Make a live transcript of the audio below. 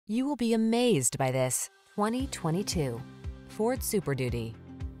You will be amazed by this 2022 Ford Super Duty.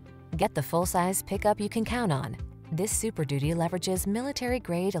 Get the full-size pickup you can count on. This Super Duty leverages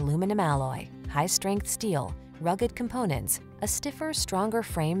military-grade aluminum alloy, high-strength steel, rugged components, a stiffer, stronger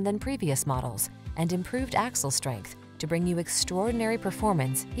frame than previous models, and improved axle strength to bring you extraordinary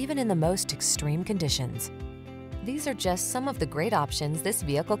performance even in the most extreme conditions. These are just some of the great options this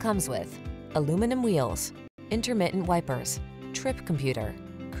vehicle comes with: aluminum wheels, intermittent wipers, trip computer,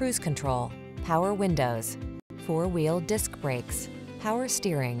 cruise control, power windows, four-wheel disc brakes, power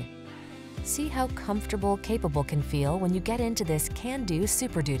steering. See how comfortable, capable can feel when you get into this can-do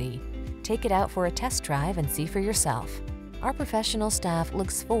Super Duty. Take it out for a test drive and see for yourself. Our professional staff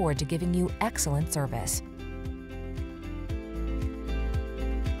looks forward to giving you excellent service.